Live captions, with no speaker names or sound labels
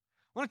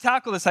I want to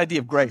tackle this idea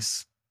of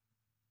grace,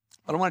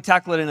 but I want to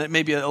tackle it in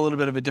maybe a little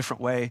bit of a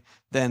different way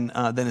than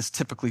is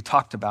typically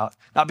talked about.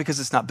 Not because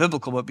it's not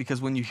biblical, but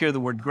because when you hear the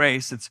word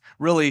grace, it's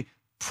really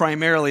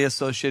primarily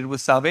associated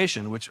with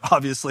salvation, which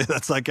obviously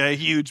that's like a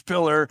huge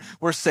pillar.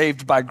 We're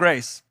saved by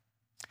grace.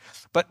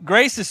 But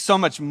grace is so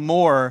much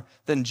more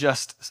than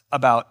just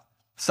about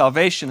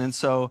salvation. And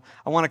so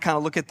I want to kind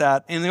of look at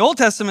that. In the Old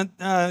Testament,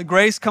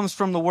 grace comes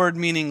from the word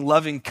meaning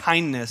loving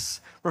kindness,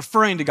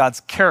 referring to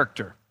God's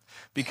character.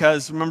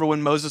 Because remember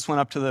when Moses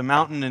went up to the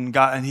mountain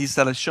and he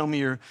said, show me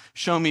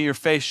your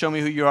face, show me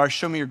who you are,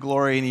 show me your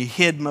glory. And he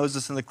hid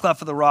Moses in the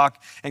cleft of the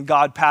rock, and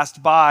God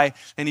passed by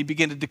and he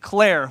began to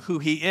declare who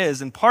he is.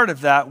 And part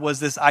of that was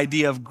this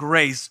idea of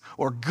grace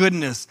or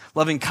goodness,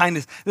 loving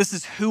kindness. This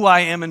is who I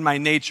am in my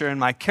nature and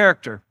my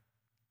character.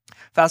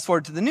 Fast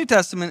forward to the New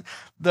Testament,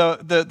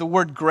 the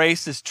word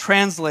grace is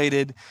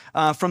translated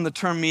from the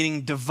term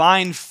meaning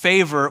divine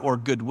favor or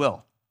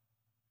goodwill.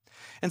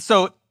 And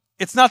so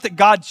it's not that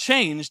God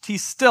changed,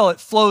 it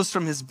flows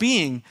from his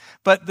being.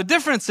 But the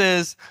difference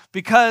is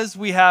because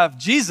we have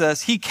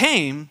Jesus, he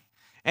came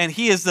and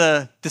he is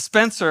the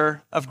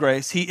dispenser of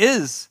grace. He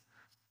is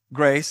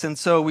grace. And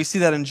so we see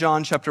that in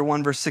John chapter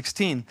 1, verse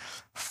 16.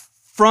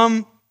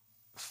 From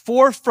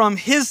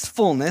his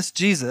fullness,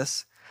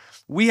 Jesus,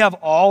 we have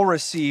all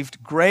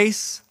received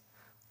grace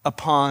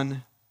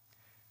upon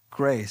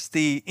grace,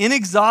 the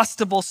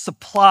inexhaustible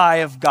supply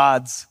of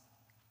God's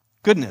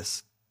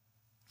goodness,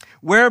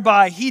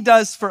 whereby he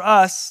does for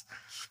us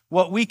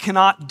what we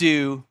cannot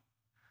do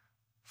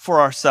for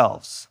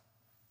ourselves,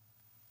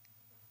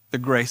 the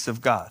grace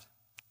of God.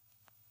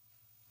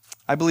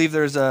 I believe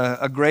there's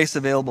a grace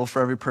available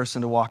for every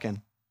person to walk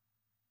in.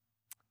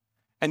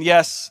 And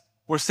yes,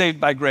 we're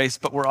saved by grace,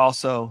 but we're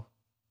also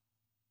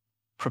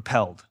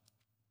propelled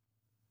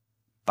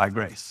by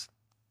grace.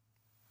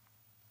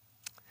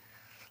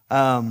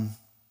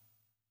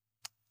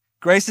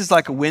 Grace is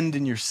like a wind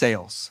in your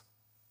sails.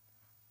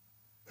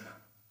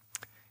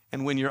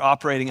 And when you're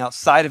operating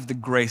outside of the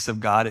grace of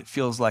God, it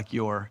feels like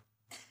you're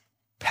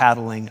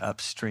paddling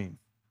upstream.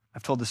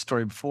 I've told this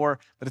story before,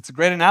 but it's a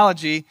great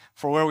analogy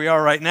for where we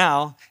are right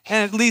now.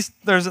 And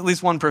there's at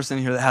least one person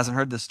here that hasn't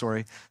heard this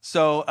story.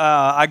 So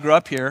I grew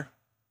up in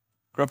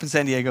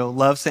San Diego,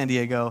 love San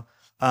Diego.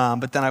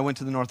 But then I went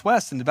to the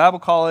Northwest into Bible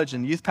college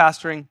and youth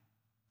pastoring.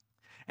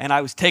 And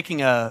I was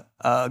taking a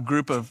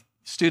group of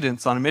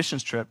students on a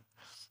missions trip.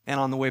 And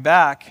on the way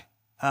back,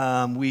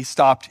 we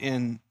stopped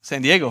in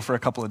San Diego for a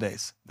couple of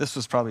days. This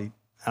was probably,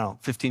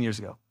 15 years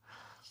ago.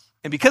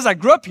 And because I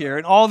grew up here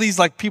and all these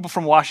people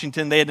from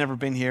Washington, they had never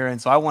been here.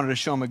 And so I wanted to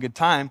show them a good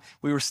time.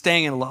 We were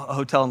staying in a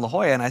hotel in La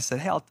Jolla. And I said,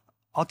 hey,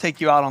 I'll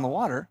take you out on the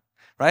water,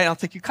 right? I'll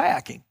take you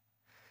kayaking.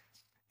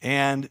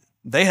 And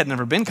they had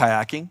never been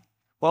kayaking.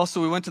 Well,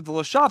 so we went to the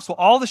little shops. Well,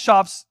 all the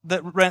shops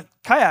that rent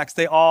kayaks,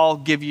 they all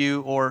give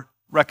you or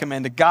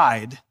recommend a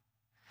guide.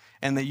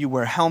 And that you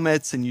wear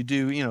helmets and you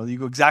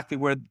go exactly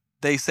where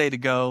they say to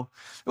go.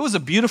 It was a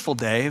beautiful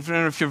day. I don't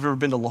know if you've ever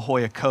been to La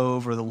Jolla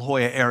Cove or the La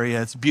Jolla area.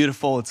 It's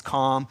beautiful. It's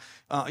calm.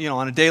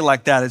 On a day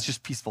like that, it's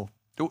just peaceful.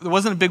 There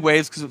wasn't big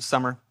waves because it was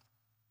summer.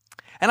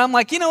 And I'm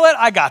like, you know what?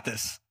 I got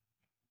this.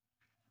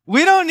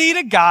 We don't need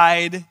a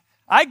guide.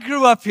 I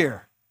grew up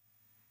here.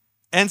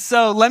 And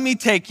so let me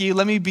take you.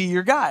 Let me be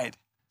your guide.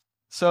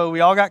 So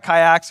we all got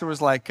kayaks. There was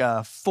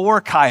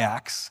 4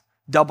 kayaks,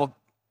 double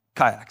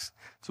kayaks.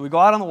 So we go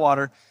out on the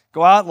water,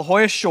 go out La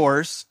Jolla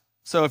Shores.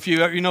 So if you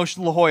know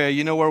La Jolla,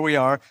 you know where we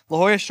are. La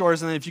Jolla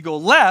Shores, and then if you go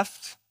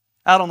left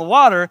out on the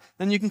water,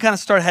 then you can kind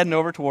of start heading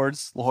over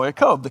towards La Jolla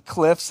Cove, the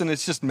cliffs, and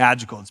it's just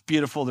magical. It's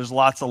beautiful. There's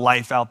lots of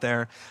life out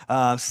there,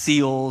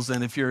 seals,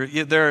 and if you're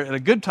there at a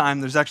good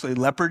time, there's actually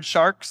leopard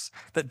sharks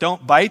that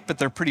don't bite, but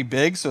they're pretty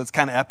big, so it's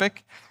kind of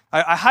epic.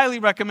 I highly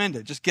recommend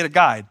it. Just get a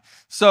guide.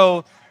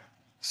 So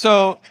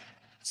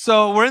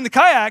we're in the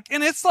kayak,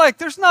 and it's like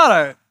there's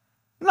not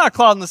a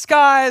cloud in the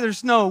sky.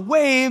 There's no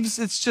waves.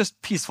 It's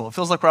just peaceful. It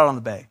feels like we're out on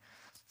the bay.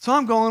 So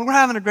we're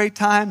having a great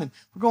time, and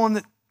we're going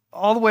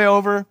all the way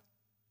over,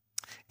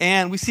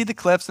 and we see the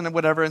cliffs and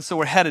whatever, and so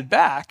we're headed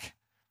back.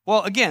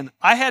 Well, again,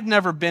 I had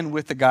never been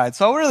with the guide,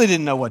 so I really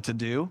didn't know what to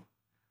do,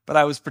 but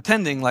I was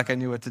pretending like I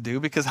knew what to do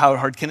because how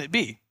hard can it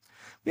be?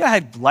 I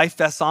had life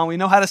vests on. We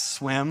know how to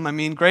swim. I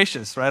mean,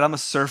 gracious, right? I'm a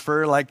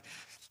surfer.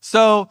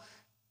 So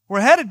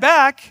we're headed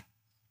back,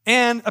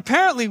 and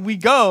apparently we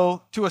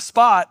go to a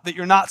spot that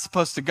you're not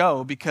supposed to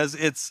go because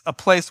it's a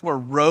place where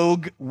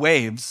rogue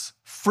waves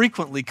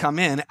frequently come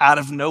in out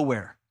of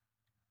nowhere.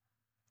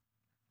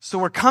 So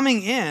we're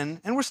coming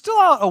in, and we're still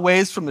out a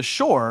ways from the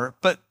shore,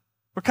 but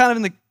we're kind of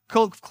in the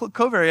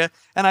cove area,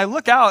 and I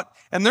look out,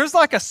 and there's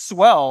a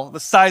swell the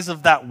size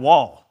of that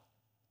wall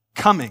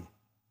coming.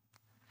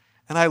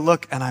 And I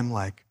look, and I'm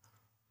like,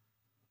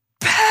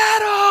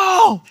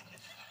 paddle!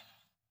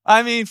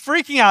 I mean,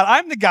 freaking out.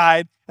 I'm the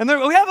guide, and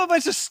we have a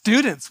bunch of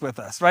students with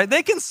us, right?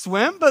 They can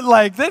swim, but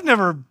they've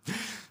never.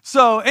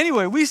 So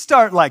anyway, we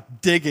start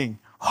digging.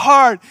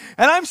 hard.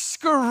 And I'm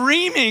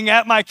screaming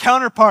at my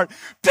counterpart,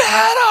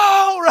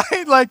 paddle,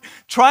 right? Like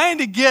trying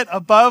to get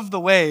above the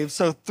wave.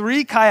 So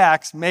 3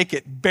 kayaks make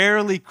it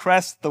barely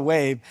crest the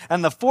wave.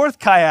 And the 4th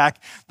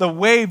kayak, the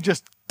wave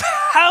just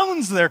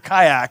pounds their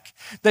kayak.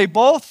 They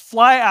both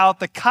fly out.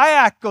 The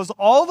kayak goes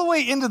all the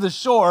way into the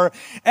shore,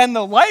 and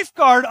the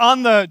lifeguard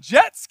on the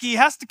jet ski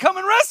has to come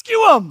and rescue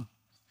them.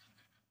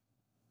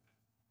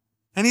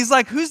 And he's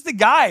like, who's the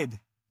guide?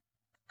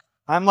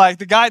 I'm like,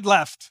 the guide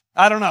left.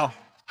 I don't know.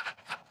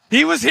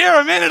 He was here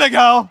a minute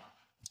ago.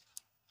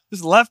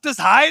 Just left us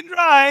high and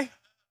dry.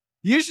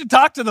 You should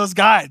talk to those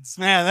guides.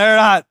 Man, they're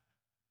not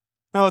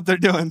know what they're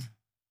doing.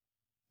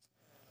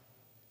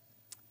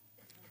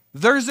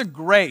 There's a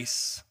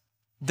grace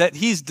that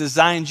he's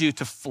designed you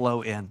to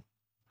flow in.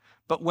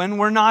 But when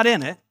we're not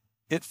in it,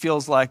 it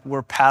feels like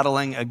we're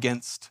paddling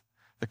against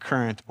the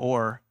current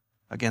or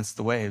against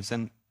the waves.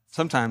 And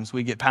sometimes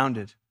we get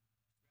pounded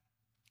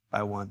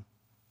by one.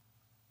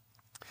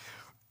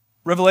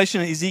 Revelation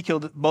and Ezekiel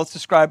both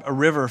describe a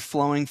river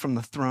flowing from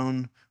the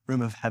throne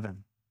room of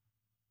heaven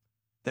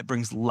that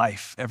brings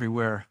life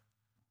everywhere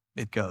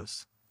it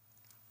goes.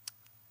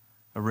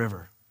 A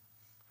river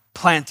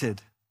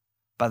planted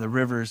by the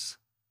rivers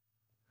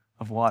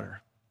of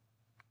water.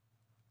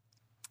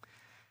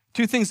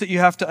 2 things that you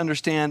have to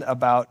understand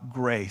about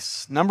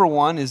grace. Number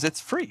 1 is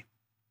it's free.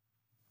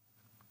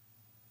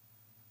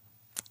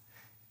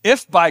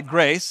 If by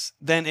grace,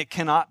 then it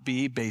cannot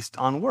be based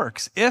on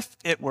works. If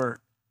it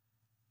were,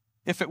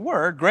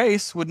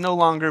 grace would no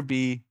longer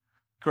be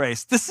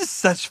grace. This is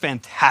such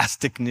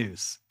fantastic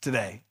news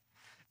today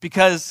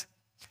because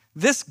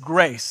this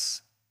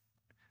grace,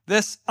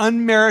 this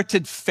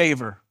unmerited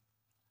favor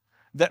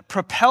that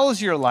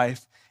propels your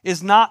life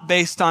is not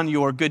based on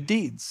your good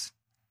deeds.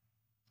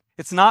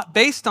 It's not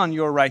based on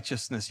your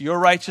righteousness. Your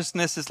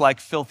righteousness is like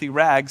filthy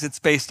rags. It's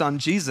based on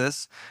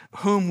Jesus,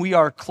 whom we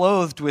are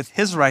clothed with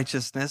his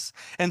righteousness.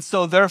 And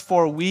so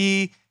therefore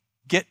we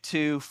get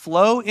to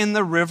flow in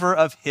the river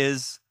of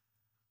his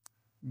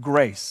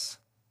grace.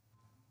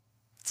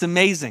 It's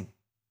amazing.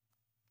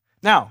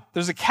 Now,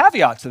 there's a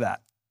caveat to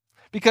that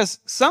because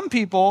some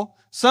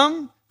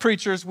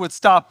preachers would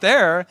stop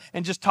there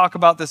and just talk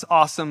about this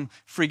awesome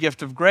free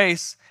gift of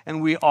grace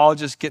and we all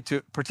just get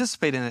to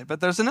participate in it.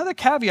 But there's another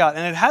caveat,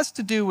 and it has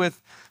to do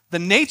with the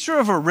nature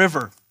of a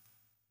river.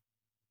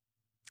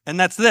 And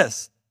that's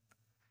this.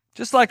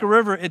 Just like a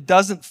river, it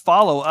doesn't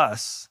follow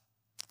us.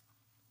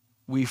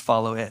 We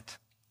follow it.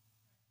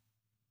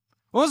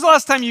 When was the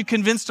last time you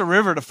convinced a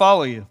river to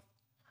follow you?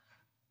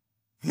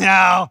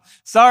 No,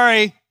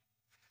 sorry.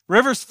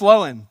 River's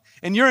flowing,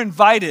 and you're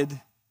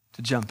invited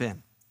to jump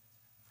in.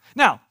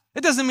 Now,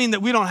 it doesn't mean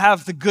that we don't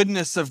have the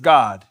goodness of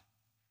God.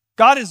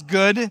 God is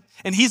good,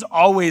 and he's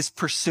always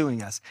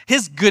pursuing us.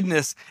 His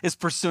goodness is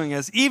pursuing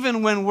us,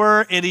 even when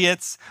we're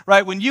idiots,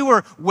 right? When you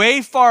were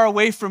way far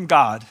away from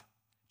God,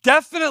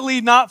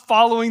 definitely not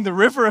following the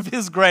river of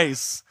his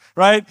grace,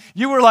 right?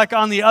 You were like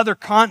on the other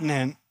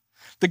continent.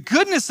 The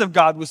goodness of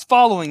God was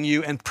following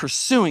you and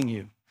pursuing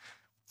you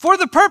for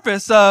the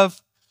purpose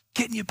of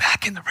getting you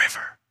back in the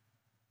river,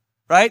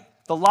 right?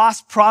 The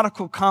lost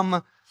prodigal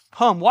come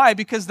home. Why?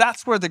 Because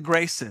that's where the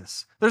grace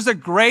is. There's a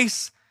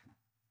grace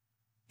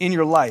in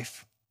your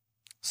life.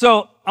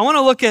 So I want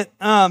to look at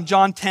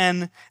John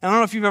 10. And I don't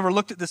know if you've ever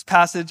looked at this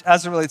passage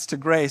as it relates to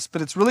grace,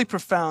 but it's really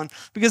profound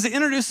because it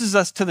introduces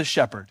us to the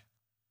shepherd.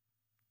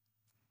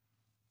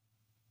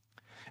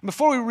 And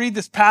before we read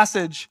this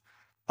passage,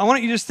 I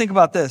want you to just think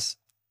about this.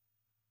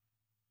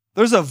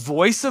 There's a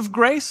voice of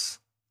grace,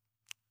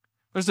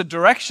 there's a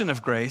direction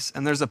of grace,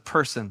 and there's a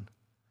person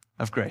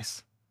of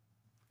grace.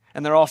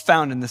 And they're all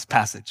found in this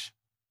passage.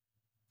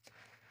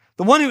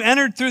 The one who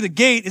entered through the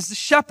gate is the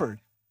shepherd.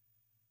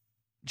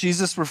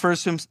 Jesus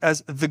refers to him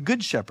as the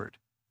good shepherd.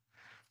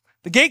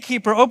 The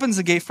gatekeeper opens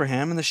the gate for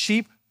him, and the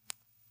sheep,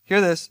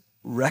 hear this,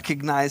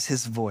 recognize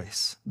his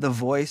voice, the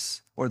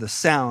voice or the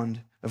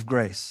sound of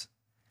grace,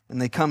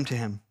 and they come to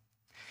him.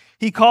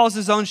 He calls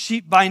his own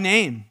sheep by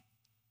name,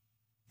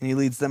 and he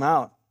leads them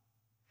out.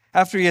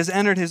 After he has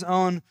gathered his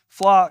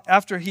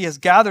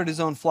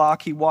own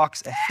flock, he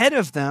walks ahead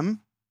of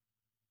them,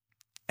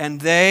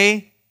 and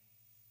they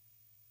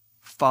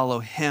follow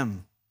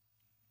him.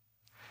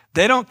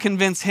 They don't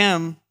convince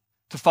him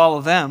to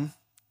follow them.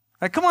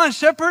 Like, come on,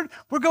 shepherd,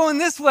 we're going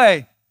this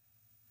way.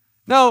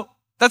 No,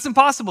 that's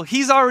impossible.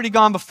 He's already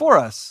gone before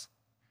us.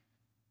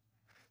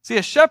 See,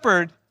 a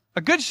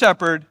good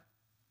shepherd,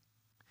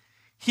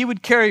 he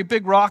would carry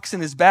big rocks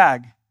in his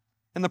bag.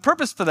 And the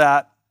purpose for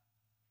that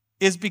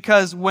is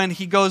because when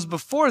he goes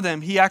before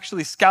them, he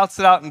actually scouts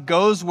it out and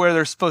goes where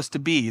they're supposed to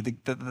be,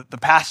 the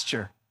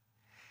pasture.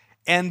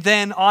 And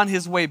then on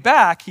his way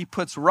back, he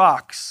puts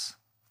rocks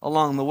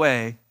along the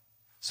way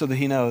so that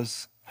he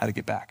knows how to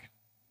get back.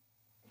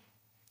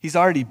 He's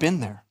already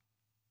been there.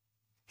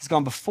 He's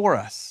gone before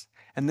us.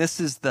 And this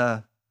is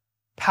the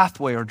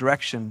pathway or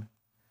direction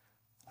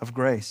of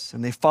grace.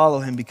 And they follow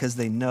him because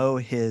they know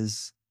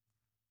his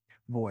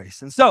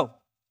voice. And so,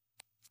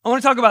 I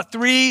want to talk about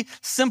 3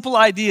 simple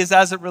ideas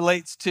as it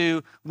relates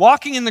to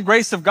walking in the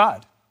grace of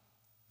God.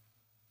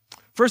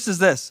 First is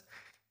this.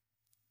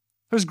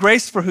 There's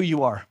grace for who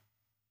you are.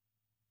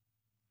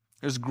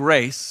 There's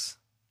grace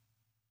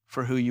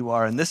for who you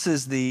are. And this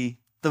is the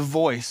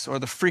voice or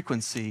the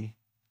frequency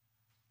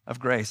of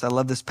grace. I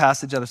love this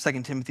passage out of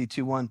 2 Timothy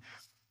 2:1.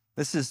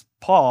 This is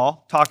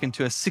Paul talking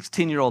to a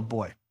 16-year-old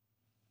boy,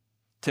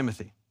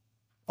 Timothy.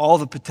 All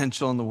the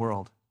potential in the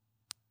world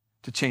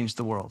to change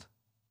the world.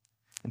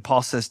 And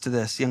Paul says to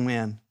this young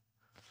man,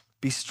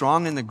 be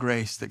strong in the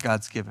grace that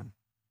God's given.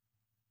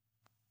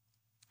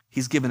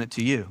 He's given it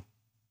to you.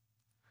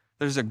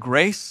 There's a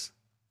grace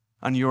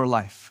on your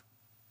life.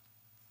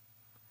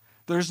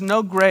 There's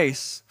no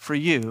grace for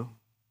you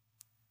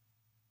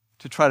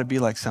to try to be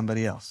like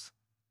somebody else.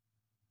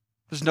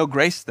 There's no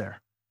grace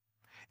there.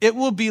 It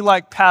will be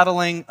like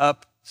paddling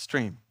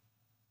upstream.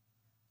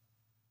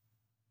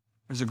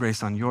 There's a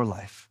grace on your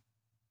life.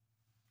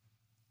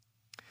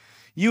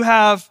 You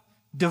have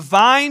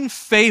divine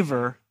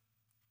favor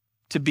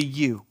to be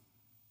you.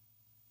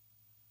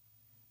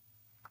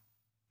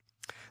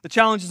 The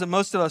challenge is that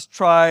most of us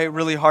try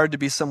really hard to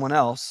be someone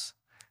else,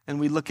 and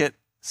we look at,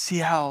 see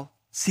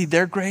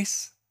their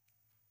grace?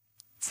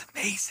 It's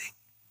amazing.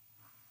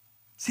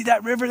 See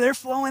that river they're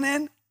flowing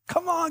in?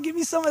 Come on, give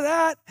me some of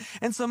that.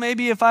 And so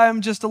maybe if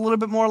I'm just a little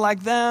bit more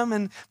like them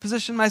and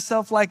position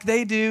myself like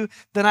they do,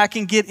 then I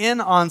can get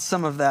in on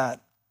some of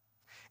that.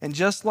 And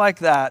just like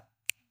that,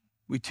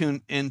 we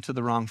tune into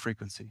the wrong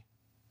frequency.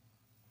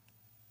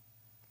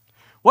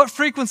 What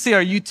frequency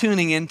are you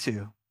tuning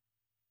into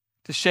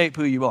to shape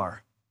who you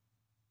are?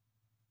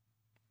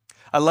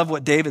 I love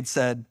what David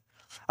said.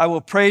 I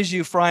will praise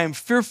you, for I am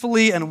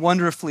fearfully and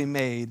wonderfully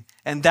made,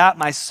 and that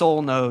my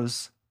soul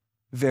knows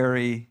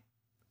very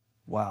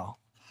well.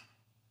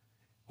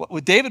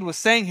 What David was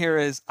saying here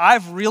is,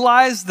 I've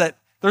realized that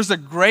there's a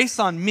grace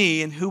on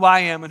me and who I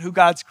am and who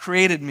God's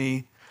created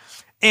me,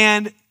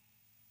 and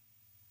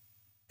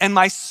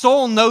my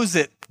soul knows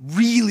it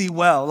really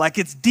well. Like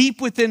it's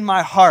deep within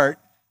my heart.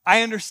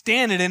 I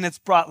understand it and it's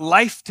brought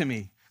life to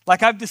me.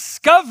 Like I've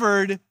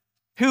discovered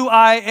who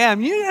I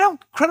am. You know how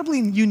incredibly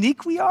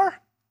unique we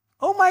are?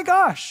 Oh my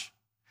gosh.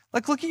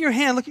 Like look at your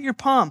hand, look at your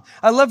palm.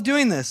 I love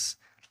doing this.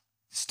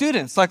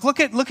 Students, like look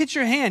at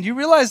your hand. You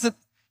realize that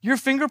your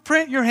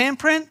fingerprint, your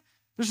handprint,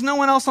 there's no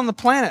one else on the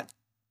planet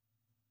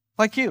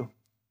like you.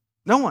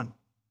 No one.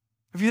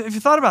 Have you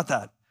thought about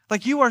that?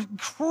 Like you are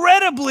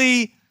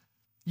incredibly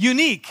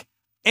unique.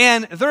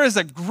 And there is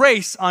a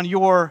grace on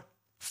your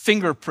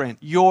fingerprint,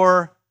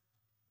 your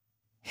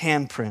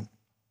handprint.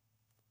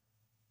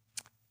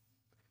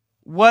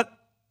 What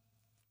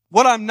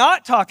I'm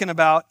not talking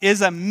about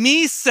is a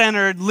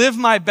me-centered, live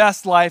my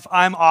best life,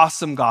 I'm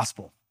awesome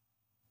gospel.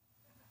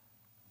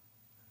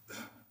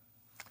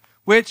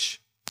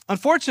 Which,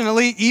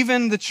 unfortunately,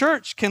 even the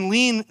church can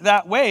lean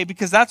that way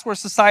because that's where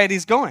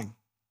society's going,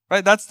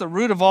 right? That's the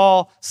root of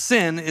all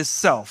sin is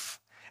self.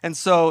 And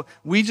so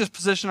we just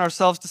position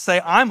ourselves to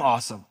say, I'm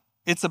awesome.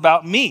 It's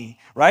about me,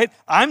 right?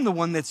 I'm the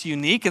one that's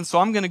unique, and so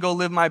I'm going to go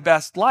live my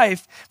best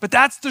life. But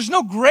there's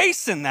no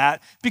grace in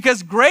that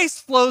because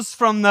grace flows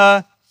from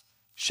the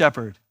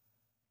shepherd.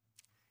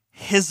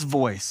 His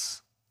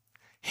voice,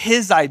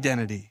 his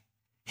identity,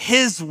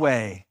 his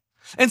way.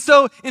 And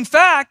so, in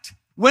fact,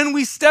 when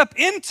we step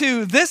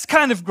into this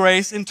kind of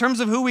grace in terms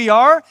of who we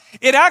are,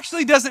 it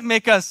actually doesn't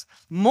make us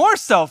more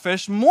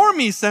selfish, more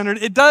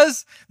me-centered. It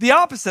does the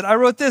opposite. I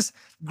wrote this,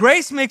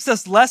 grace makes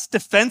us less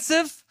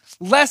defensive,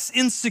 less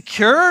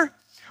insecure,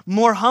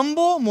 more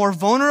humble, more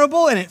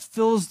vulnerable, and it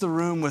fills the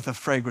room with a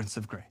fragrance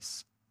of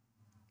grace.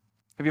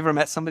 Have you ever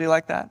met somebody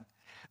like that?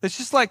 That's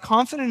just like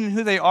confident in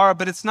who they are,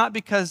 but it's not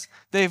because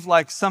they've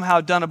like somehow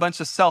done a bunch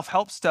of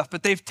self-help stuff,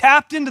 but they've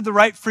tapped into the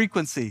right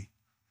frequency.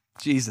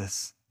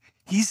 Jesus,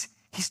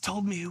 He's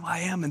told me who I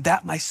am, and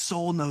that my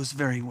soul knows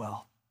very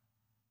well.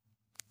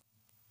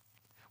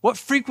 What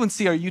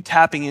frequency are you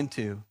tapping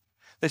into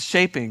that's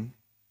shaping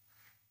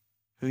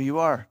who you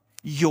are?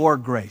 Your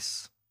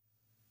grace.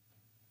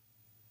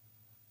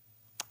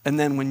 And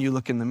then when you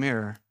look in the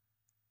mirror,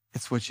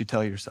 it's what you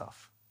tell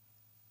yourself.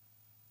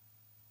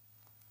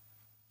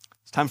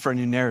 It's time for a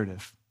new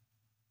narrative.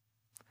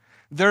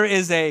 There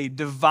is a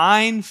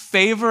divine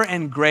favor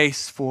and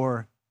grace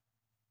for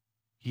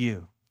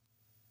you.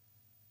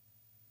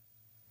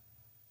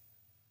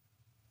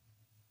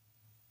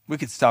 We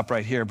could stop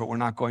right here, but we're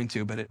not going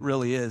to. But it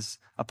really is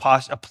a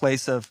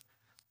place of,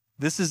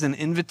 this is an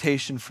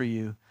invitation for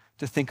you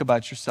to think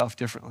about yourself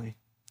differently.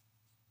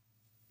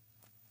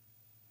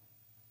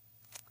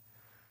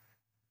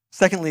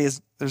 Secondly,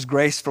 there's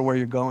grace for where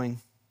you're going.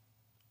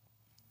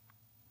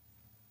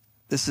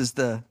 This is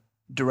the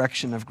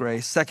direction of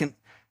grace. 2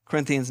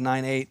 Corinthians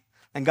 9:8.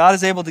 And God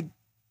is able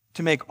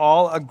to make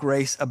all a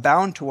grace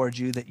abound towards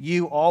you, that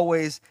you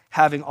always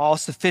having all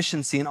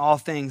sufficiency in all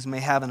things may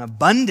have an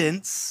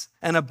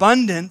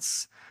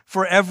abundance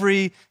for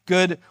every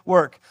good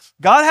work.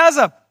 God has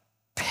a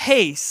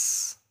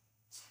pace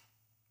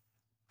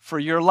for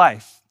your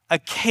life, a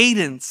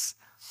cadence,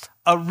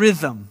 a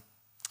rhythm.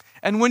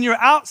 And when you're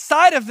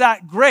outside of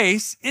that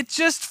grace, it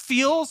just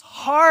feels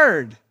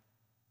hard.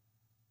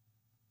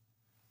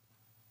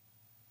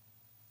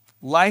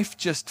 life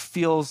just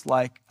feels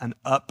like an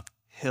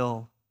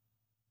uphill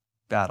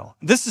battle.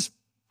 This is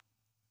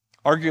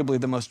arguably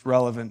the most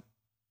relevant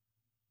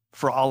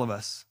for all of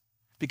us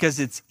because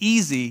it's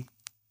easy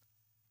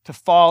to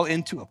fall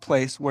into a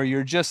place where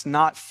you're just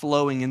not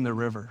flowing in the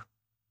river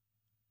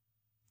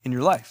in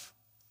your life.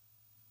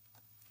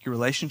 Your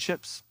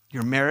relationships,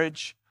 your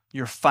marriage,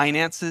 your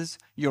finances,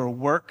 your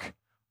work,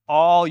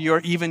 all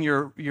even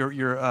your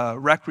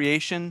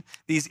recreation,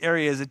 these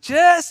areas, it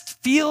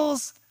just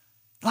feels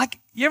like,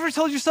 you ever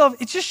told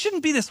yourself, it just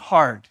shouldn't be this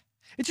hard.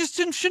 It just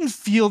shouldn't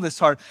feel this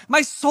hard.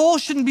 My soul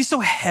shouldn't be so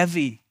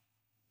heavy.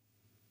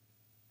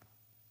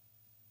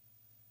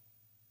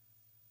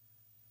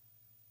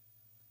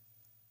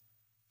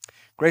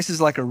 Grace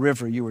is like a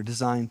river you were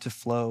designed to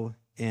flow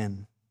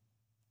in.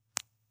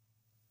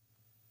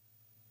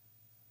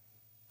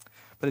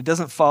 But it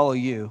doesn't follow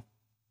you.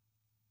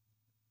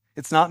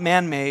 It's not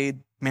man-made,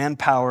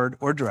 man-powered,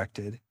 or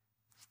directed.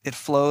 It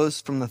flows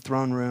from the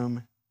throne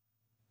room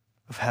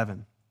of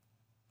heaven.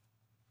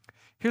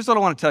 Here's what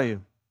I want to tell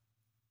you.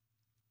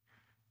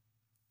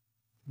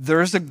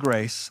 There's a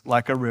grace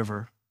like a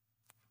river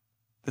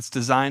that's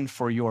designed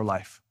for your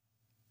life.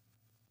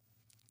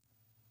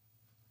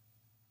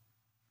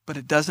 But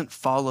it doesn't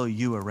follow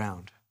you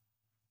around.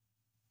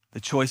 The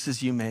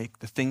choices you make,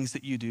 the things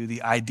that you do,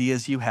 the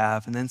ideas you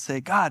have, and then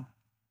say, God,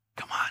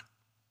 come on.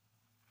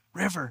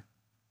 River,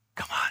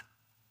 come on.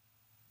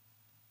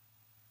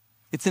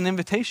 It's an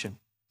invitation.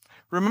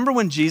 Remember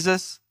when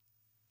Jesus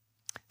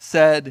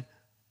said,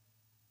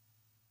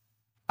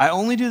 I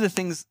only do the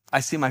things I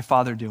see my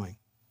Father doing.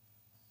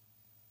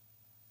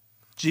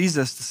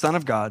 Jesus, the Son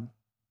of God,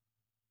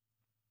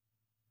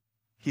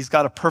 he's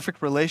got a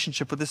perfect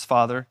relationship with his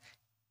Father.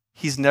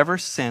 He's never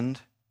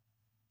sinned.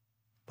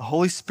 The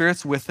Holy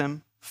Spirit's with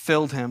him,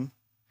 filled him.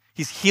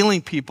 He's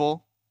healing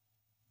people,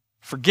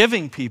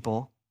 forgiving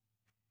people.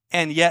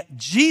 And yet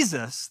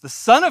Jesus, the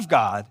Son of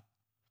God,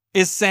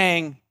 is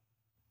saying,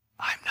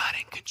 I'm not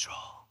in control.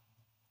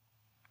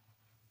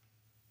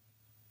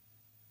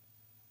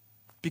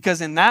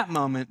 Because in that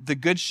moment, the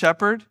Good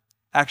Shepherd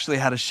actually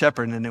had a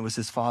shepherd, and it was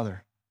his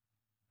Father.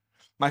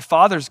 My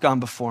Father's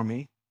gone before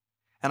me,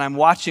 and I'm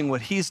watching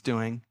what he's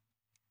doing,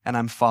 and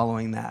I'm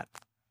following that.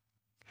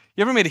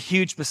 You ever made a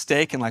huge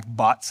mistake and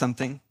bought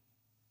something?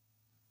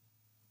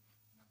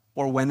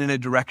 Or went in a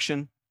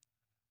direction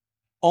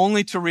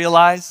only to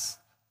realize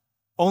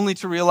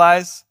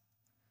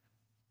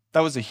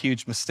that was a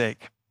huge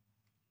mistake?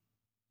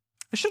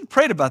 I should have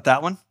prayed about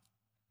that one.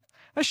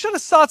 I should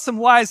have sought some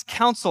wise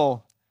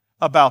counsel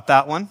about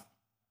that one.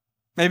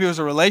 Maybe it was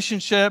a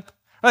relationship.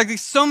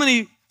 There's so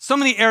many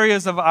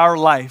areas of our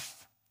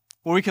life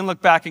where we can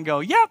look back and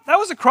go, yeah, that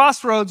was a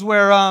crossroads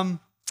where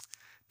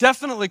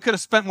definitely could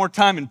have spent more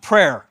time in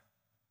prayer.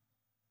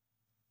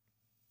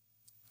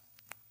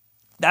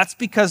 That's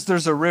because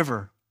there's a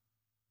river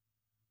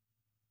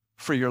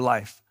for your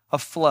life, a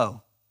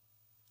flow.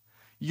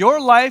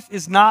 Your life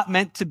is not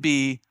meant to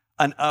be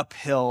an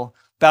uphill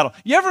battle.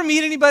 You ever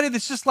meet anybody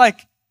that's just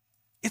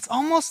it's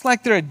almost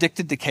like they're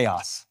addicted to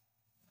chaos.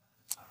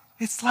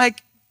 It's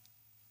like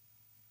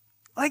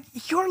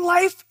your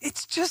life,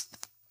 it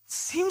just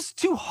seems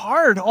too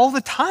hard all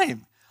the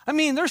time. I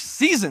mean, there's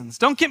seasons,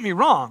 don't get me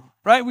wrong,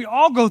 right? We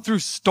all go through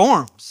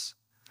storms.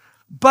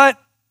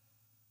 But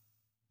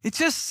it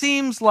just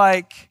seems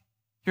like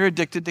you're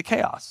addicted to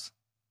chaos.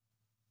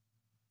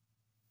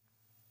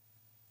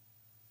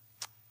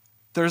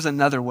 There's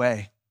another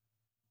way.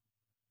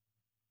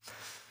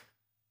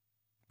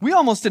 We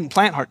almost didn't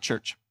plant Heart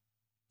Church.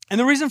 And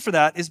the reason for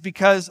that is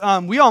because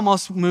we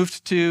almost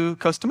moved to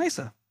Costa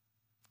Mesa.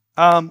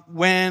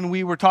 When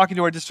we were talking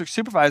to our district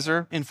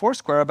supervisor in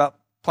Foursquare about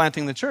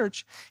planting the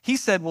church, he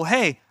said, well,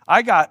 hey,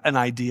 I got an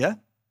idea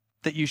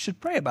that you should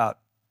pray about.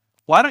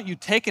 Why don't you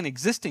take an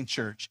existing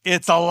church?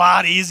 It's a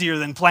lot easier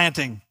than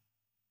planting.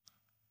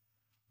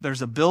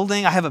 There's a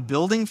building. I have a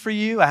building for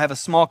you. I have a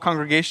small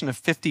congregation of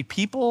 50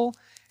 people,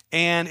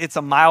 and it's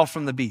a mile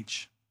from the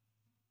beach.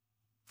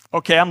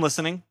 Okay, I'm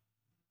listening.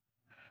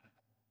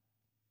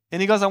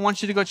 And he goes, I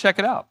want you to go check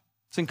it out.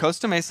 It's in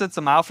Costa Mesa. It's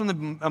a mile from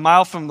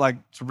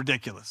it's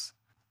ridiculous.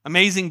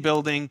 Amazing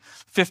building,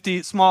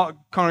 small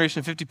congregation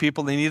of 50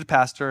 people. They need a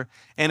pastor,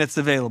 and it's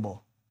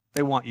available.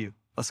 They want you.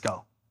 Let's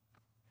go.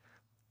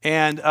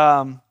 And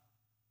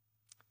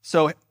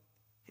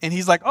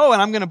he's like, oh,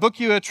 and I'm going to book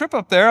you a trip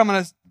up there. I'm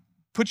going to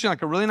put you in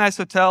a really nice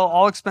hotel,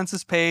 all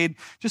expenses paid.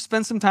 Just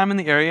spend some time in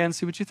the area and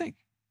see what you think.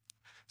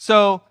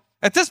 So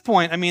at this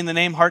point, the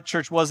name Heart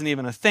Church wasn't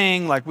even a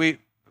thing. We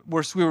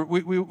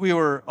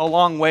were a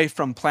long way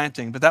from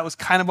planting, but that was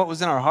kind of what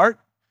was in our heart.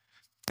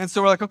 And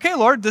so we're like, okay,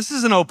 Lord, this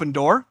is an open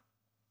door.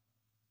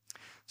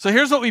 So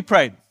here's what we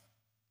prayed.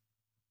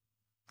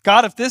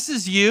 God, if this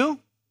is you,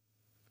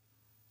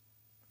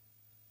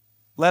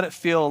 let it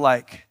feel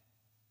like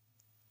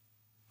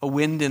a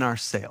wind in our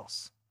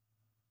sails.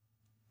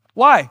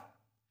 Why?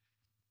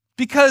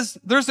 Because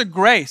there's a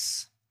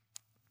grace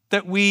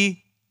that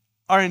we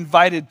are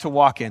invited to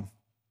walk in.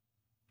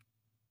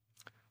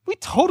 We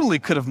totally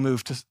could have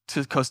moved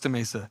to Costa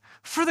Mesa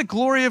for the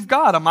glory of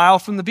God, a mile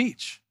from the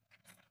beach.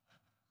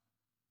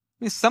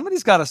 I mean,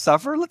 somebody's got to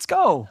suffer. Let's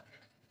go.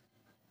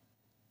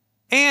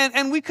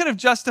 And we could have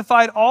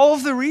justified all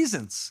of the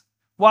reasons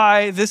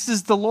why this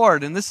is the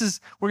Lord and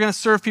we're going to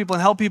serve people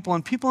and help people,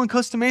 and people in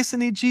Costa Mesa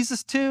need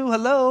Jesus too.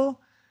 Hello.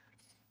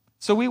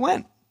 So we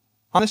went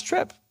on this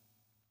trip.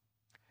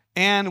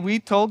 And we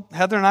told,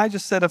 Heather and I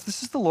just said, if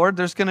this is the Lord,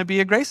 there's going to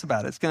be a grace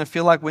about it. It's going to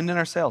feel like wind in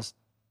our sails.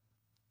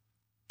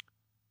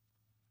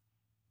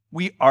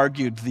 We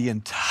argued the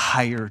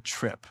entire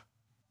trip.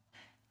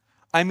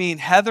 I mean,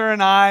 Heather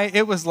and I,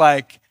 it was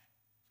like,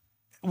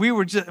 we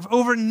were just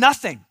over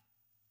nothing.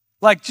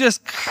 Like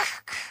just,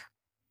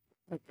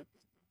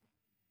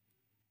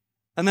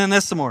 and then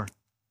this some more.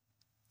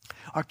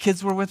 Our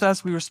kids were with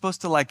us. We were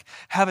supposed to like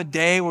have a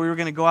day where we were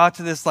going to go out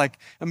to this like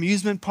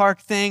amusement park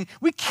thing.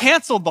 We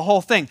canceled the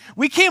whole thing.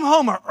 We came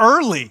home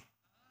early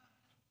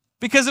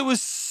because it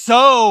was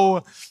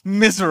so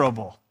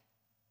miserable.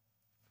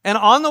 And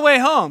on the way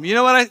home, you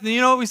know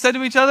what we said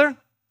to each other?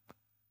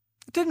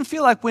 It didn't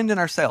feel like wind in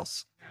our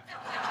sails.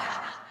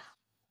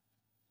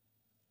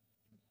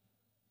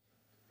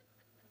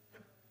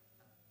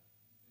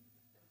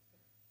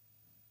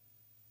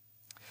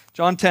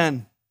 John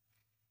 10,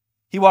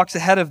 he walks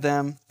ahead of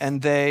them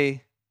and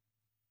they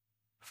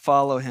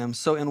follow him.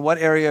 So in what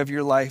area of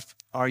your life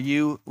are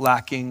you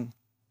lacking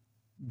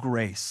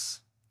grace?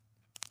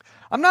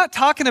 I'm not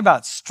talking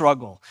about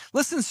struggle.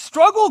 Listen,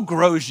 struggle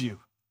grows you.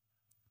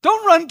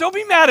 Don't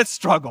be mad at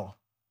struggle.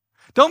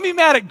 Don't be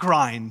mad at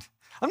grind.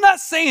 I'm not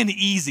saying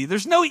easy.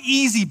 There's no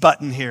easy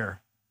button here.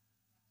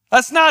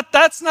 That's not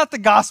the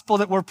gospel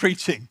that we're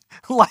preaching.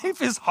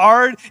 Life is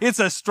hard. It's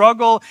a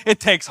struggle.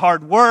 It takes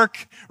hard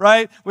work,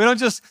 right? We don't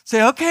just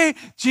say, okay,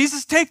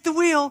 Jesus, take the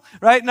wheel,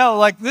 right? No,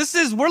 like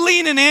we're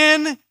leaning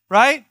in,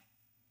 right?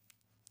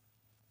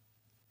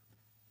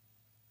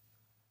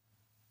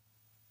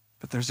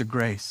 But there's a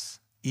grace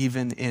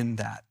even in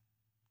that.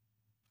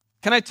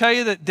 Can I tell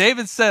you that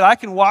David said, I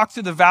can walk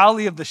through the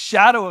valley of the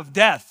shadow of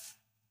death.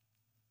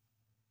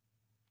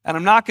 And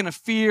I'm not going to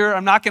fear.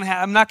 I'm not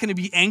going to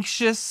be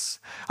anxious.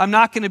 I'm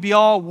not going to be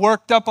all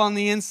worked up on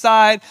the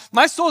inside.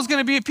 My soul's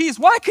going to be at peace.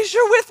 Why? Because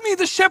you're with me.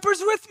 The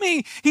shepherd's with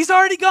me. He's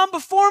already gone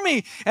before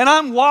me. And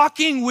I'm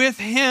walking with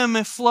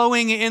him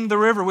flowing in the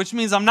river, which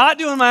means I'm not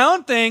doing my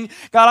own thing.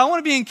 God, I want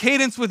to be in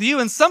cadence with you.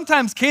 And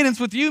sometimes cadence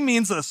with you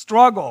means a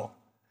struggle.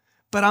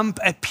 But I'm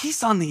at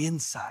peace on the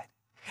inside.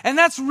 And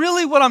that's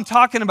really what I'm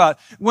talking about.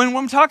 When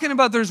I'm talking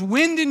about there's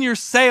wind in your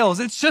sails,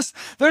 it's just,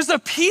 there's a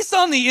peace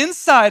on the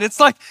inside.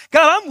 It's like,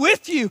 God, I'm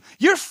with you.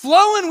 You're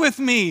flowing with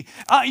me.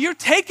 You're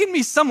taking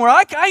me somewhere.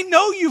 I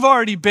know you've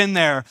already been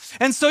there.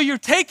 And so you're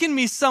taking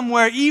me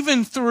somewhere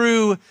even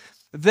through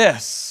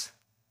this.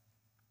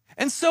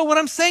 And so what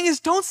I'm saying is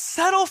don't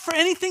settle for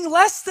anything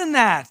less than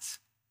that.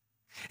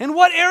 In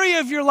what area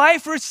of your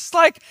life where it's just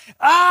like,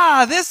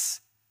 this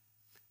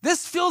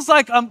feels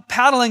like I'm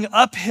paddling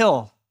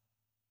uphill.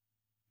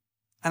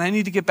 And I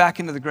need to get back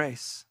into the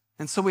grace.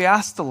 And so we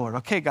asked the Lord,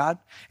 okay, God,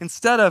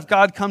 instead of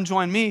God, come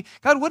join me,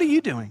 God, what are you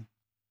doing?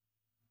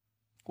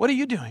 What are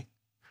you doing?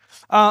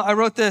 I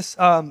wrote this,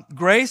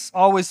 grace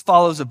always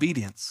follows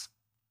obedience.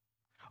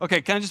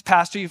 Okay, can I just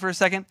pastor you for a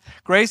second?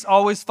 Grace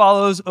always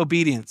follows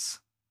obedience.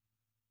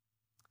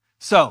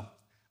 So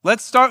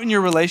let's start in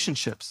your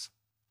relationships.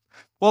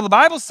 Well, the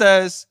Bible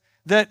says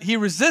that he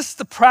resists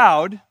the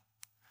proud,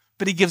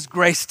 but he gives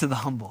grace to the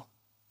humble.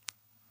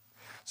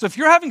 So if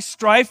you're having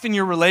strife in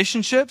your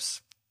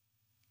relationships,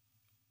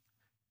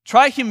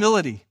 try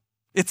humility.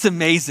 It's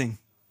amazing.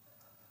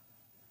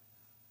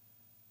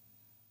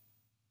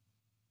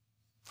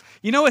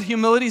 You know what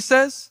humility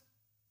says?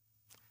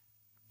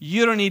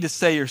 You don't need to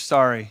say you're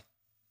sorry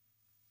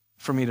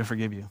for me to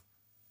forgive you.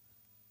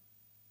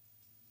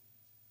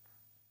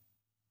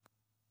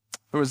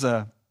 There was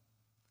a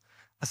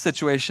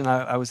situation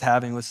I was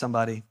having with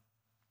somebody,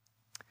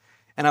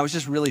 and I was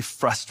just really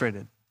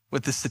frustrated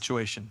with this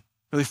situation.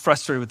 Really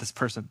frustrated with this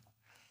person.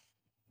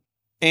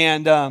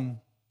 And the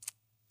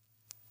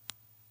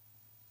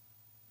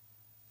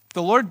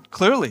Lord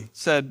clearly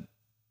said,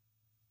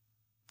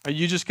 are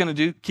you just going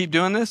to keep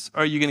doing this,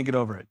 or are you going to get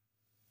over it?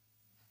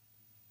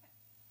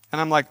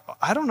 And I'm like,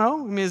 I don't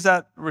know. I mean, is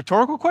that a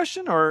rhetorical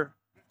question? Or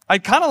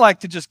I'd kind of like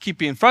to just keep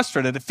being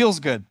frustrated. It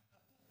feels good.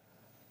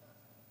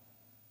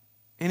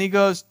 And he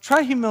goes,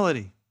 try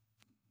humility.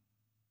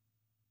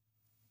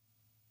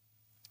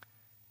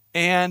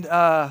 And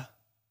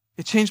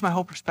it changed my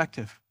whole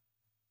perspective.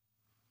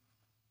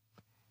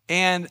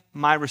 And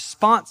my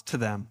response to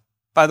them,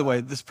 by the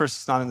way, this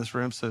person's not in this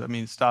room, so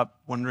stop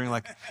wondering,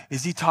 like,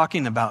 is he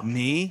talking about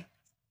me?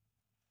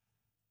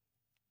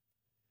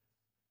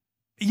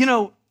 You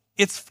know,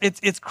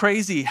 it's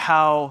crazy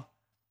how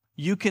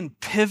you can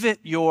pivot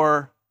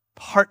your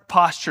heart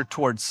posture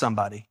towards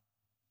somebody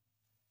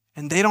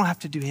and they don't have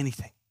to do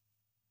anything.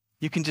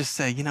 You can just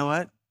say, you know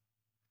what?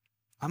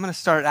 I'm going to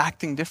start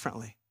acting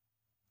differently.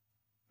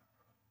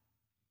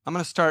 I'm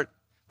going to start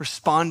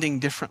responding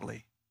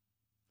differently.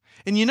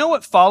 And you know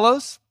what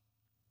follows?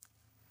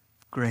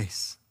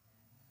 Grace.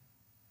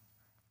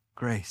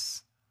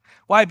 Grace.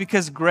 Why?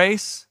 Because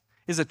grace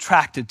is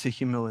attracted to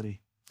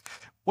humility.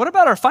 What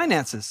about our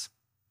finances?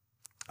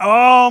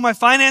 Oh, my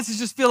finances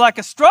just feel like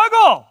a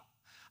struggle.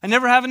 I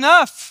never have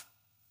enough.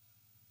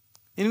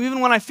 And even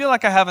when I feel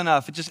like I have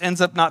enough, it just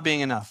ends up not being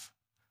enough.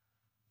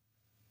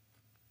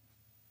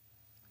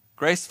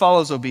 Grace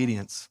follows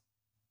obedience.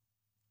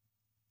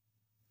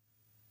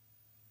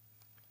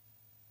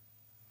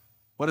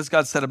 What has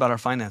God said about our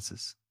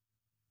finances?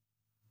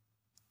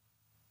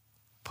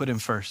 Put him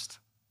first.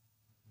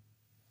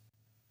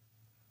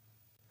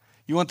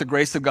 You want the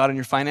grace of God in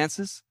your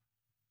finances?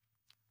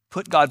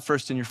 Put God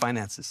first in your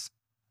finances.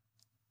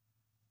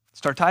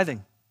 Start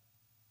tithing.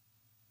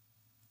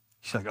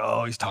 She's like,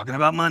 oh, he's talking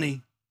about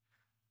money.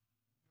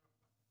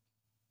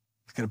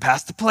 He's going to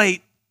pass the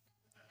plate.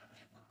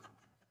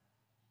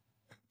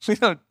 We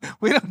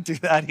don't do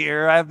that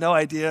here. I have no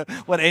idea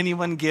what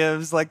anyone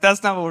gives. Like,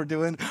 that's not what we're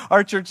doing.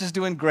 Our church is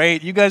doing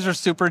great. You guys are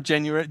super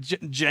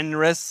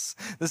generous.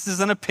 This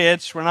isn't a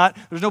pitch.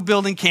 There's no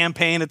building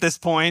campaign at this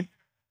point.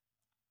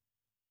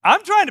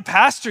 I'm trying to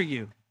pastor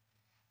you.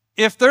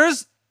 If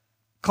there's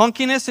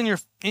clunkiness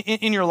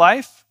in your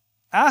life,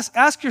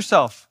 ask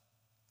yourself,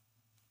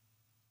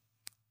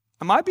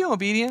 am I being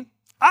obedient?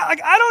 I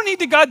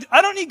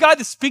don't need God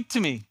to speak to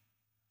me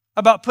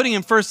about putting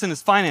him first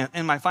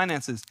in my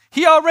finances.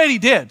 He already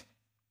did.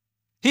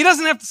 He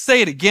doesn't have to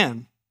say it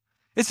again.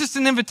 It's just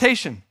an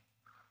invitation.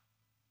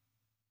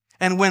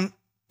 And when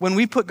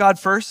we put God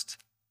first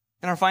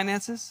in our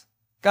finances,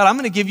 God, I'm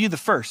going to give you the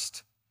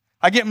first.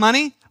 I get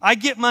money.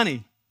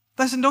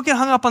 Listen, don't get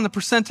hung up on the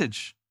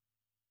percentage.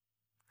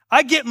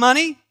 I get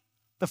money.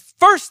 The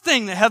first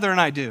thing that Heather and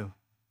I do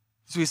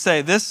is we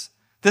say, this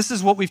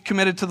is what we've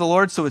committed to the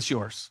Lord, so it's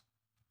yours.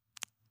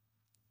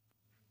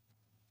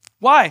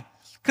 Why?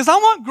 Because I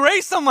want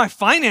grace on my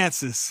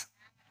finances.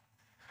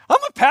 I'm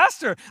a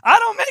pastor. I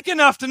don't make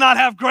enough to not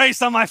have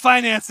grace on my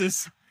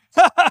finances.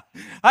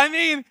 I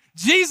mean,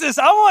 Jesus,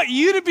 I want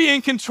you to be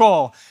in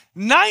control.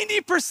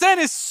 90%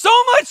 is so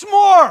much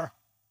more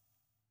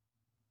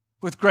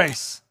with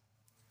grace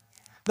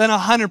than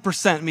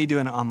 100% me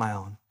doing it on my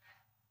own.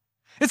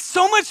 It's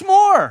so much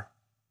more.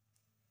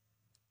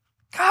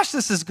 Gosh,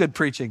 this is good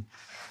preaching.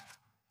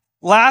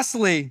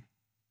 Lastly,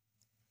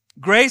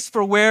 grace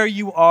for where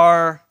you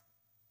are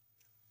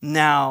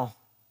now.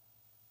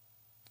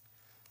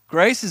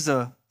 Grace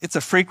it's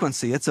a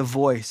frequency, it's a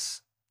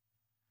voice.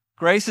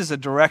 Grace is a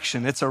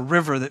direction, it's a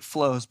river that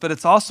flows, but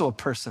it's also a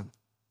person.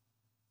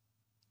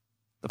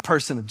 The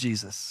person of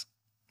Jesus.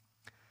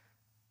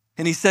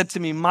 And he said to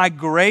me, my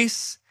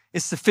grace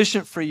is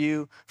sufficient for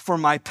you, for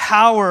my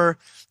power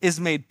is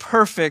made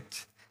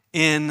perfect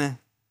in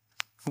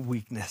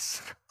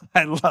weakness.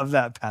 I love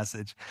that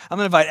passage. I'm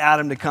going to invite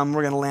Adam to come.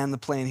 We're going to land the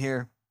plane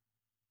here.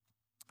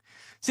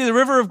 See, the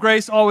river of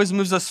grace always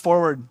moves us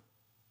forward.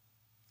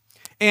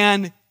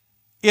 And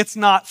it's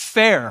not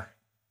fair.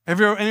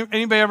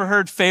 Anybody ever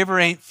heard favor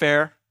ain't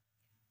fair?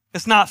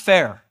 It's not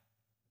fair.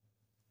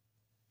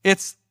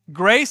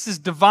 Grace is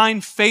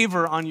divine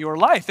favor on your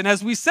life. And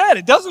as we said,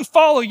 it doesn't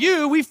follow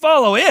you, we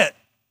follow it.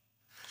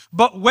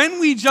 But when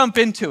we jump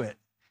into it,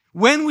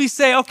 when we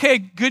say, okay,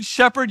 good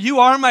shepherd, you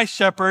are my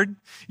shepherd.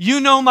 You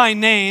know my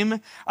name.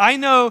 I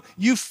know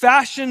you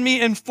fashioned me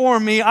and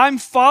formed me. I'm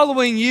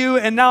following you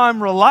and now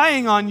I'm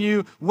relying on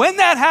you. When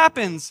that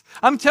happens,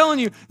 I'm telling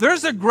you,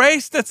 there's a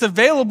grace that's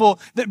available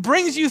that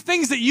brings you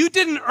things that you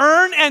didn't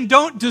earn and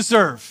don't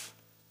deserve.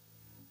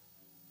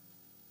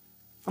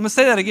 I'm going to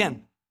say that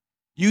again.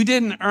 You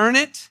didn't earn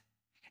it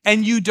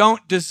and you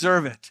don't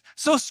deserve it.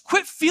 So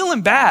quit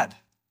feeling bad.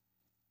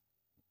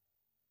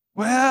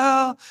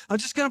 Well, I'm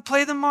just going to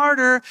play the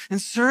martyr and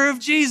serve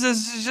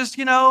Jesus. It's just,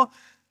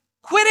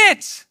 quit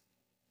it.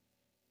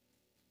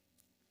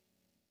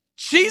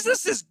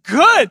 Jesus is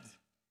good.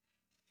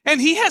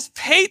 And he has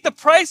paid the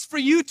price for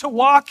you to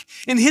walk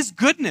in his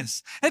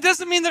goodness. It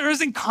doesn't mean there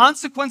isn't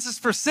consequences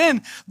for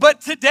sin,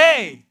 but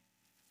today,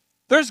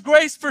 there's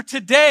grace for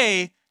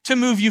today to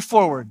move you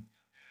forward.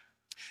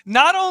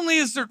 Not only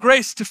is there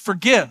grace to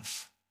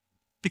forgive,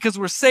 because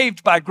we're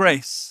saved by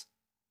grace.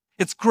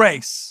 It's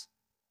grace.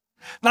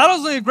 Not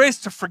only grace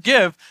to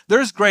forgive,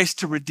 there's grace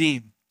to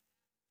redeem.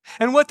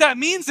 And what that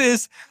means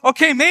is,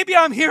 okay, maybe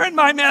I'm here in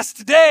my mess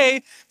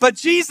today, but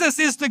Jesus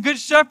is the good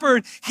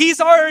shepherd.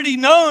 He's already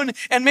known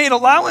and made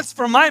allowance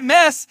for my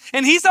mess,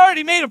 and he's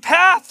already made a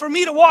path for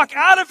me to walk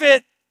out of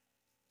it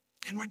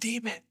and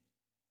redeem it.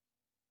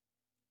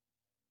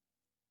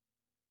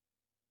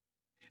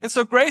 And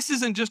so grace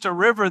isn't just a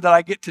river that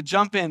I get to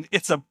jump in.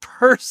 It's a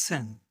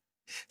person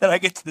that I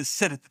get to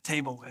sit at the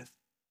table with.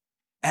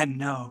 And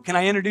know. Can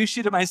I introduce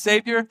you to my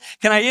Savior?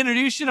 Can I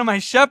introduce you to my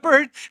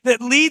shepherd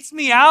that leads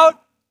me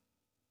out?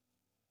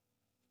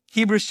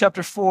 Hebrews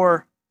chapter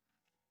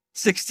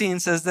 4:16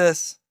 says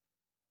this.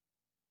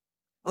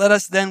 Let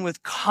us then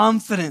with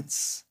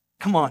confidence,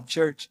 come on,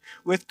 church,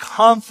 with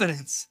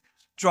confidence,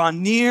 draw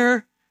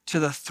near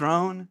to the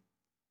throne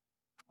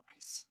of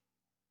grace.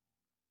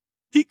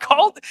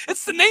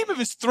 It's the name of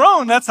his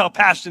throne. That's how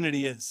passionate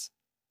he is.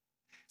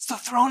 It's the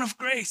throne of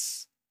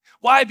grace.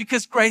 Why?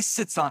 Because grace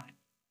sits on it.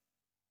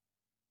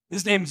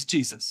 His name is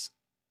Jesus.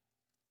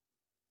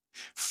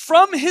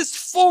 From his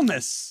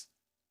fullness,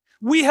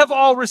 we have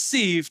all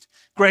received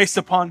grace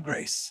upon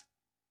grace.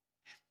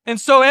 And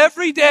so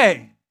every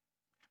day,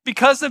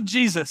 because of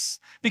Jesus,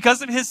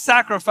 because of his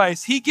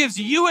sacrifice, he gives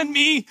you and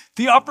me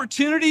the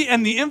opportunity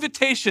and the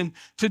invitation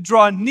to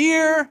draw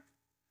near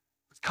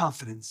with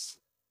confidence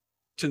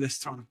to this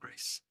throne of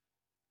grace.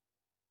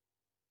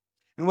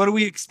 And what are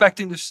we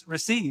expecting to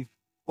receive?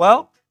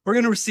 Well, we're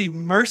going to receive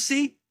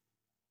mercy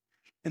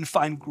and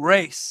find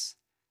grace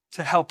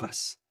to help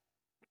us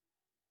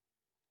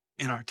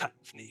in our time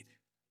of need.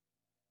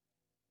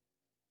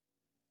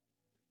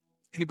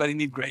 Anybody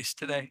need grace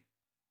today?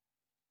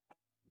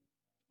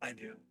 I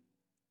do.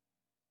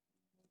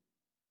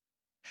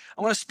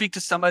 I want to speak to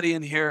somebody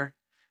in here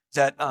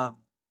that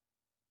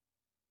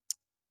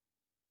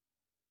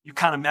you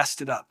kind of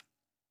messed it up.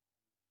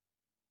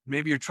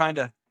 Maybe you're trying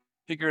to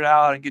figure it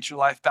out and get your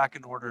life back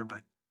in order,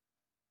 but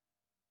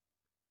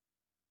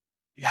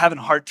you're having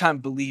a hard time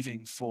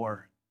believing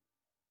for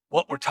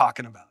what we're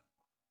talking about.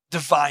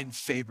 Divine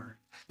favor.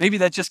 Maybe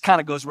that just kind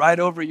of goes right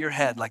over your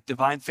head, like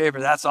divine favor.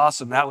 That's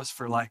awesome. That was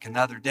for like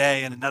another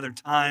day and another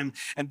time.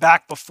 And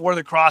back before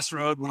the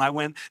crossroad when I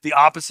went the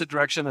opposite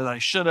direction that I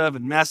should have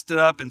and messed it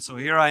up. And so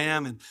here I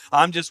am and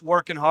I'm just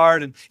working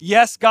hard. And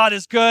yes, God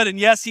is good. And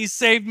yes, he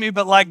saved me.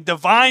 But like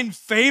divine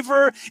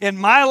favor in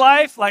my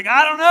life, like,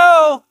 I don't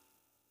know.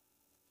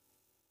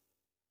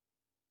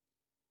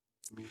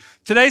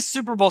 Today's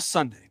Super Bowl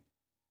Sunday.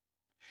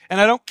 And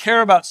I don't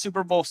care about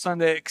Super Bowl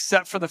Sunday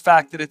except for the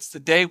fact that it's the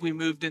day we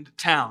moved into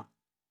town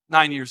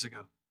 9 years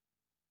ago.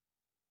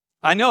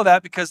 I know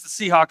that because the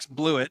Seahawks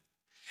blew it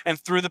and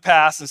threw the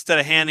pass instead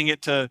of handing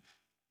it to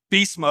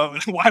Beast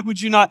Mode. Why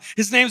would you not?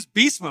 His name's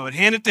Beast Mode.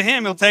 Hand it to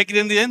him. He'll take it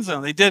in the end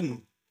zone. They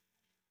didn't.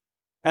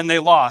 And they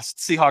lost.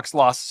 Seahawks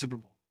lost the Super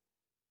Bowl.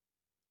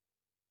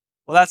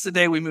 Well, that's the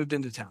day we moved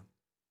into town.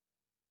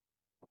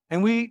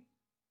 And we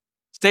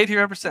stayed here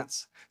ever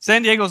since.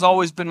 San Diego's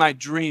always been my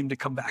dream to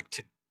come back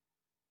to.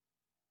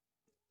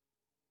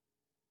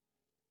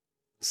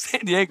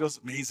 San Diego's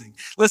amazing.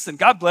 Listen,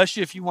 God bless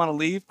you if you want to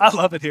leave. I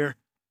love it here.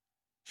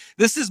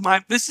 This is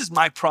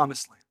my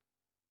promised land.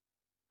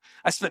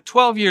 I spent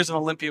 12 years in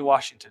Olympia,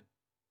 Washington.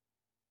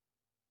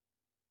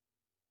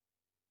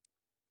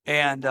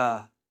 And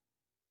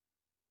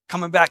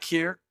coming back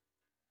here,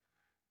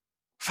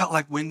 felt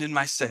like wind in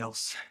my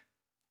sails.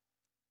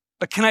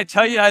 But can I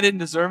tell you I didn't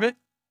deserve it?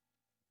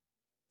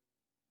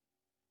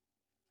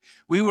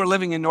 We were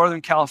living in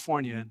Northern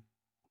California.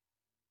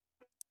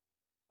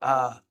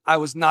 I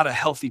was not a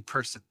healthy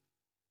person.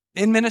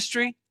 In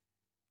ministry,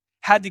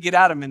 had to get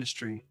out of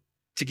ministry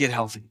to get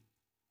healthy.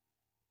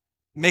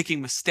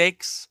 Making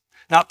mistakes,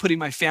 not putting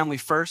my family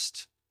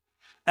first.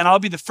 And I'll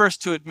be the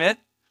first to admit,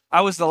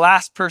 I was the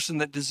last person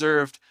that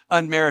deserved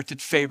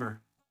unmerited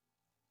favor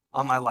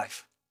on my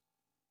life.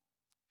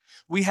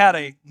 We had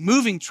a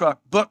moving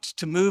truck booked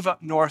to move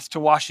up north to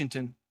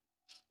Washington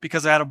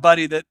because I had a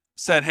buddy that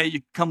said, hey,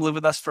 you come live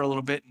with us for a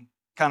little bit and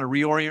kind of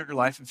reorient your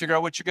life and figure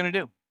out what you're going to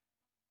do.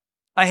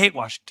 I hate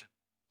Washington.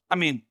 I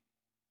mean,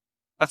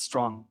 that's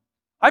strong.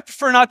 I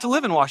prefer not to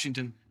live in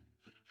Washington.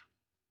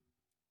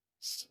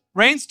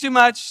 Rains too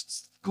much,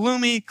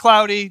 gloomy,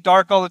 cloudy,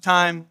 dark all the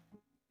time.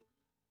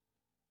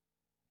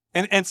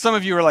 And some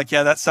of you are like,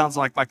 yeah, that sounds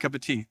like my cup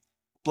of tea.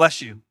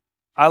 Bless you.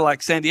 I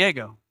like San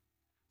Diego.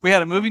 We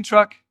had a moving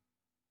truck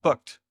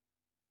booked.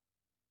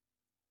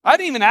 I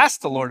didn't even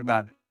ask the Lord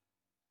about it.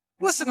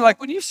 Listen, like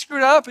when you've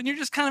screwed up and you're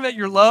just kind of at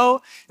your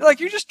low,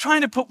 you're just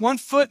trying to put one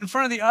foot in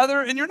front of the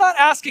other and you're not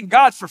asking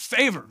God for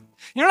favor.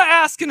 You're not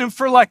asking him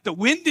for like the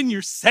wind in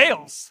your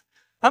sails.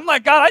 I'm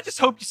like, God, I just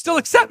hope you still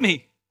accept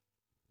me.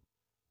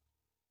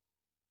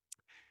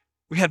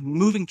 We had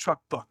moving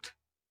truck booked.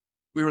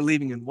 We were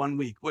leaving in 1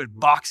 week. We had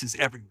boxes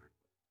everywhere.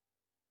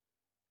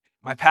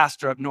 My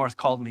pastor up north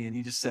called me and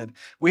he just said,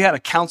 we had a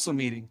council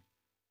meeting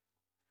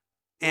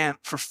and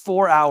for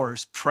 4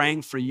 hours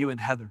praying for you and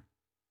Heather.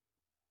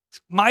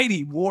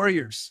 Mighty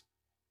warriors.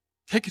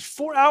 Taking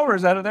 4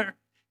 hours out of their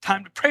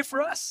time to pray for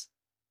us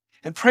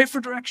and pray for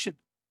direction.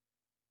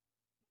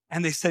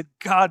 And they said,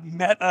 God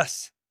met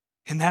us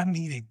in that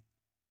meeting.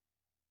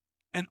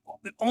 And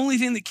the only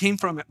thing that came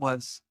from it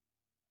was,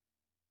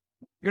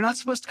 you're not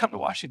supposed to come to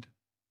Washington.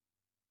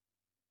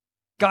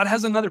 God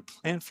has another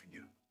plan for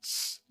you.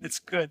 It's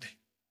good.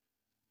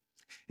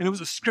 And it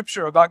was a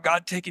scripture about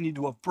God taking you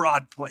to a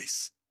broad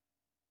place.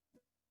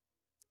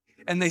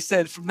 And they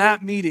said from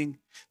that meeting,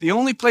 the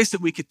only place that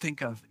we could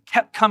think of that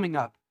kept coming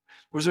up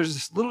was there's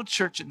this little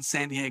church in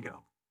San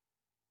Diego,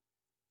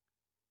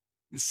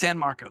 in San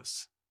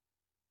Marcos.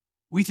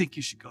 We think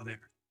you should go there.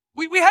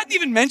 We hadn't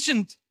even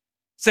mentioned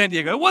San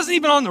Diego. It wasn't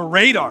even on the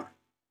radar.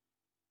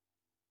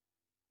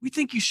 We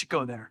think you should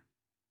go there.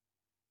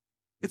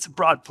 It's a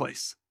broad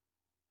place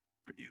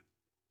for you.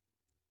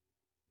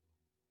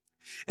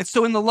 And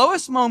so in the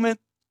lowest moment,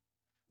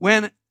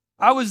 when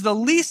I was the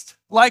least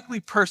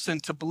likely person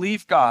to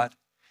believe God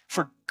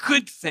for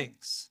good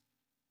things,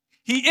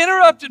 he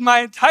interrupted my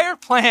entire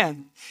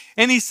plan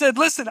and he said,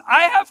 listen,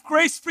 I have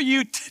grace for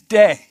you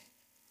today.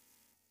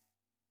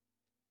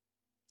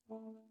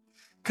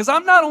 Because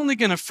I'm not only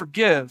going to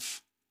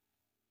forgive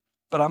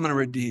but I'm going to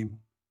redeem.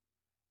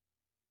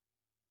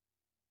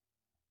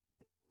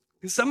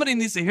 Somebody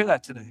needs to hear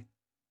that today.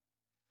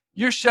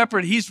 Your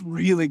shepherd, he's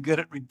really good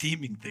at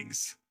redeeming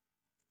things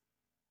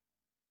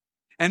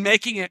and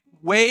making it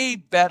way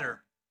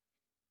better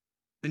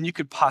than you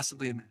could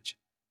possibly imagine.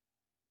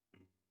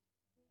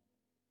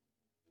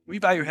 Will you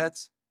bow your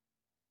heads?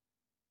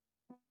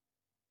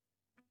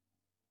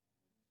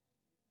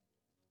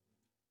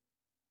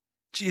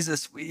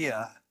 Jesus,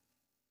 we're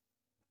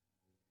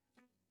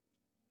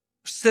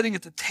sitting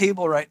at the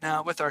table right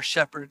now with our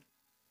shepherd,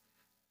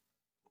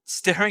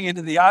 staring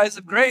into the eyes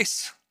of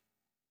grace.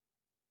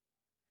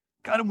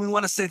 God, and we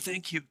want to say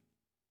thank you.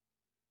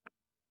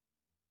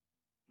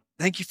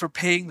 Thank you for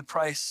paying the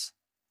price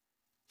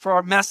for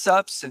our mess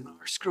ups and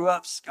our screw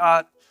ups,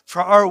 God,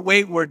 for our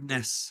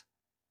waywardness.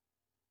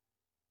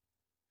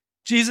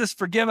 Jesus,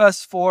 forgive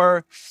us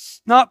for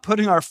not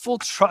putting our full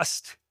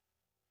trust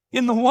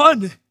in the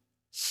one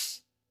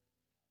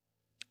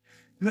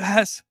who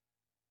has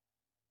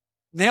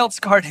nailed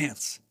scarred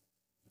hands.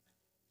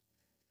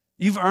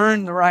 You've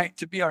earned the right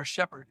to be our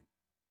shepherd.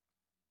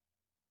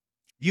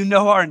 You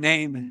know our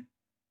name,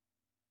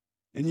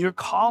 and you're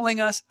calling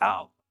us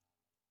out.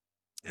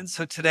 And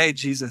so today,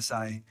 Jesus,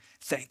 I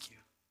thank you.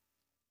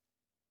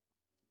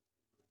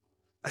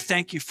 I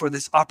thank you for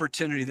this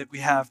opportunity that we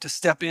have to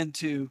step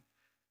into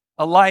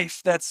a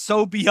life that's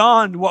so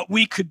beyond what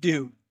we could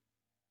do.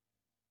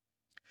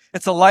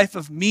 It's a life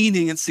of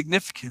meaning and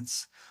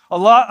significance, a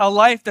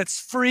life that's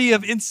free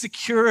of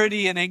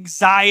insecurity and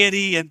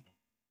anxiety and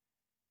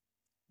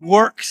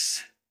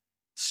works,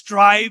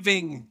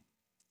 striving.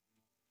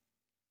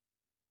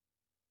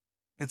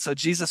 And so,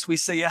 Jesus, we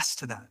say yes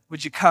to that.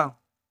 Would you come?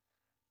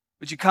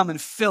 Would you come and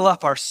fill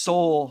up our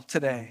soul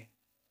today?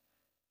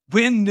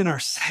 Wind in our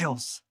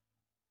sails.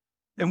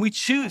 And we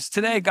choose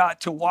today, God,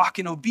 to walk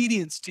in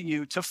obedience to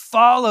you, to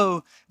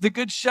follow the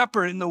Good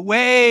Shepherd in the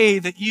way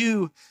that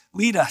you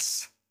lead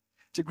us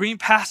to green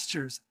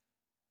pastures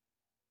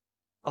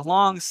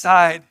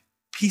alongside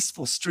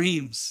peaceful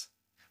streams,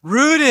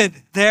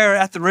 rooted there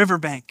at the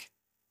riverbank.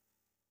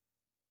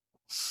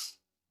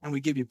 And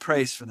we give you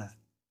praise for that.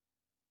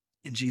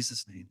 In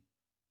Jesus' name,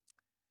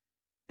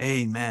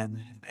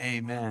 amen.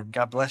 Amen.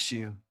 God bless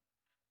you.